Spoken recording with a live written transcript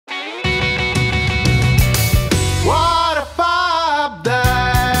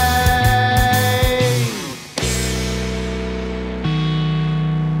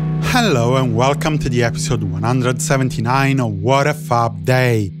Hello and welcome to the episode 179 of What a Fab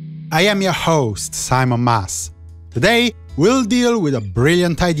Day. I am your host, Simon Mas. Today, we'll deal with a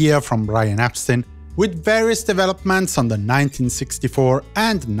brilliant idea from Brian Epstein with various developments on the 1964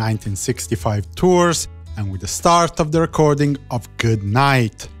 and 1965 tours and with the start of the recording of Good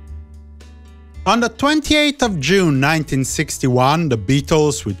Night. On the 28th of June 1961, the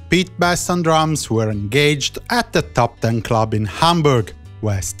Beatles with Pete Best on drums were engaged at the Top 10 Club in Hamburg,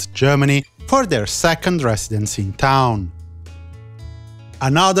 West Germany, for their second residency in town.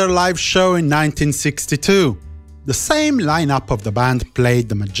 Another live show in 1962. The same lineup of the band played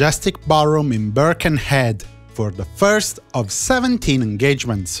the Majestic Ballroom in Birkenhead for the first of 17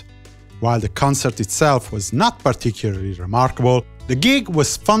 engagements. While the concert itself was not particularly remarkable, the gig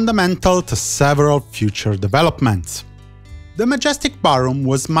was fundamental to several future developments. The Majestic Ballroom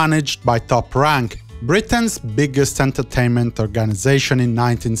was managed by Top Rank, Britain's biggest entertainment organization in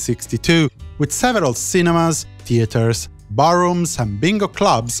 1962, with several cinemas, theaters, ballrooms and bingo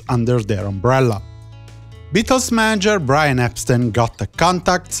clubs under their umbrella. Beatles manager Brian Epstein got the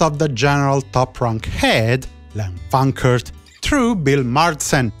contacts of the general Top Rank head, Len Funkert, through Bill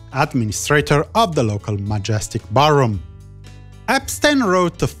Marsden, administrator of the local Majestic Ballroom. Epstein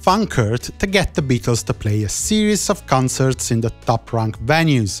wrote to Funkert to get the Beatles to play a series of concerts in the Top Rank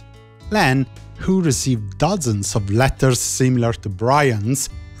venues. Len, who received dozens of letters similar to Brian's,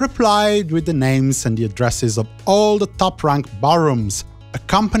 replied with the names and the addresses of all the Top Rank ballrooms,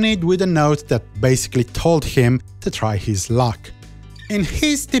 accompanied with a note that basically told him to try his luck. In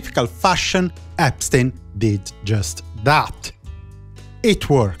his typical fashion, Epstein did just that. It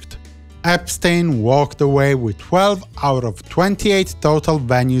worked. Epstein walked away with 12 out of 28 total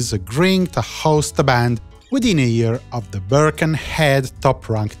venues agreeing to host the band within a year of the Birkenhead Top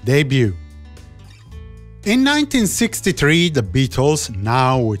Rank debut. In 1963, the Beatles,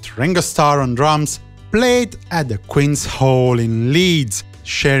 now with Ringo Starr on drums, played at the Queen's Hall in Leeds,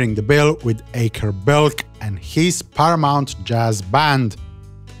 sharing the bill with Aker Bilk and his Paramount Jazz Band.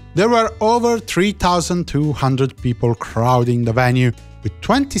 There were over 3,200 people crowding the venue, with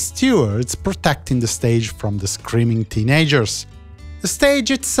 20 stewards protecting the stage from the screaming teenagers. The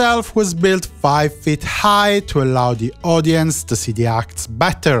stage itself was built 5 feet high to allow the audience to see the acts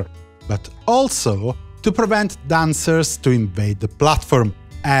better, but also to prevent dancers to invade the platform,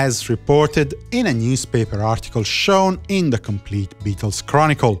 as reported in a newspaper article shown in the Complete Beatles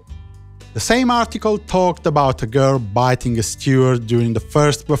Chronicle. The same article talked about a girl biting a steward during the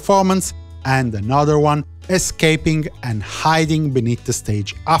first performance and another one escaping and hiding beneath the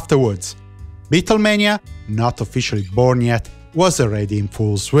stage afterwards. Beatlemania, not officially born yet, was already in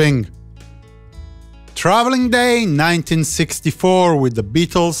full swing. Travelling Day in 1964 with the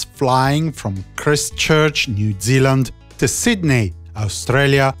Beatles flying from Christchurch, New Zealand to Sydney,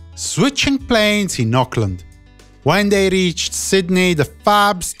 Australia, switching planes in Auckland. When they reached Sydney, the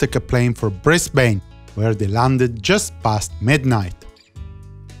Fabs took a plane for Brisbane, where they landed just past midnight.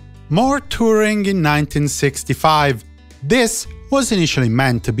 More touring in 1965. This was initially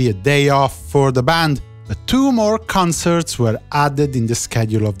meant to be a day off for the band, but 2 more concerts were added in the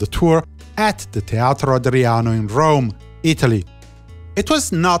schedule of the tour at the Teatro Adriano in Rome, Italy. It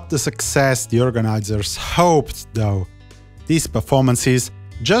was not the success the organizers hoped, though. These performances,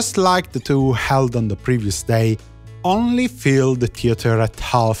 just like the 2 held on the previous day, only filled the theater at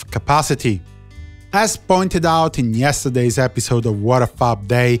half capacity. As pointed out in yesterday's episode of What a Fab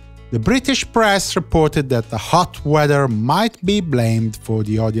Day, the British press reported that the hot weather might be blamed for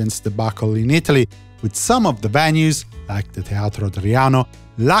the audience debacle in Italy, with some of the venues, like the Teatro Adriano,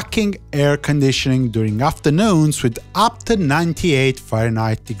 lacking air conditioning during afternoons with up to 98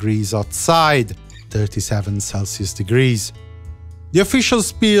 Fahrenheit degrees outside, 37 Celsius degrees. The official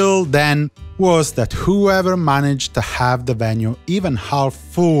spiel then was that whoever managed to have the venue even half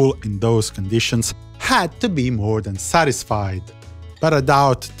full in those conditions had to be more than satisfied. But I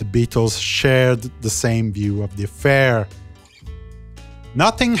doubt the Beatles shared the same view of the affair.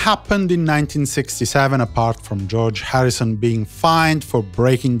 Nothing happened in 1967 apart from George Harrison being fined for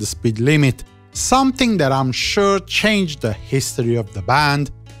breaking the speed limit, something that I'm sure changed the history of the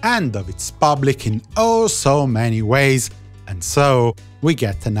band and of its public in oh so many ways, and so we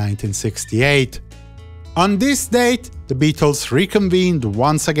get to 1968. On this date, the Beatles reconvened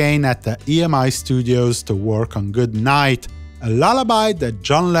once again at the EMI studios to work on Good Night, a lullaby that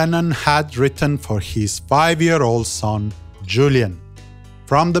John Lennon had written for his 5-year-old son, Julian.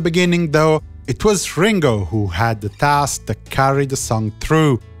 From the beginning, though, it was Ringo who had the task to carry the song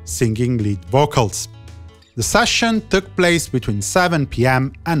through, singing lead vocals. The session took place between 7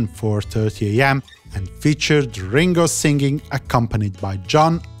 p.m. and 4:30 a.m. and featured Ringo singing accompanied by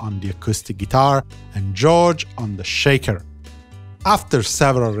John on the acoustic guitar and George on the shaker. After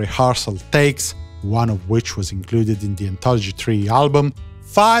several rehearsal takes, one of which was included in the Anthology 3 album,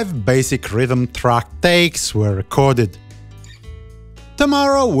 5 basic rhythm track takes were recorded.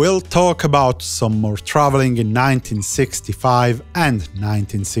 Tomorrow we'll talk about some more traveling in 1965 and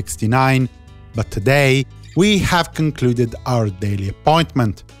 1969, but today we have concluded our daily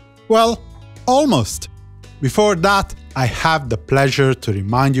appointment. Well, almost. Before that, I have the pleasure to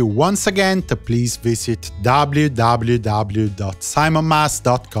remind you once again to please visit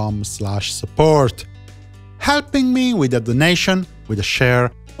www.simonmas.com/support. Helping me with a donation, with a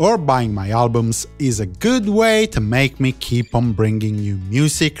share, or buying my albums is a good way to make me keep on bringing you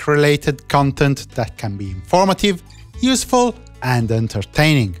music-related content that can be informative, useful, and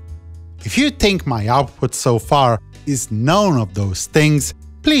entertaining. If you think my output so far is none of those things,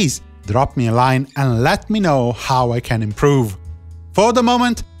 please drop me a line and let me know how I can improve. For the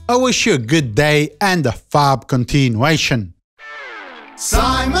moment, I wish you a good day and a fab continuation.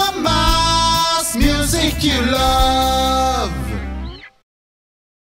 Simon Mas, music you love.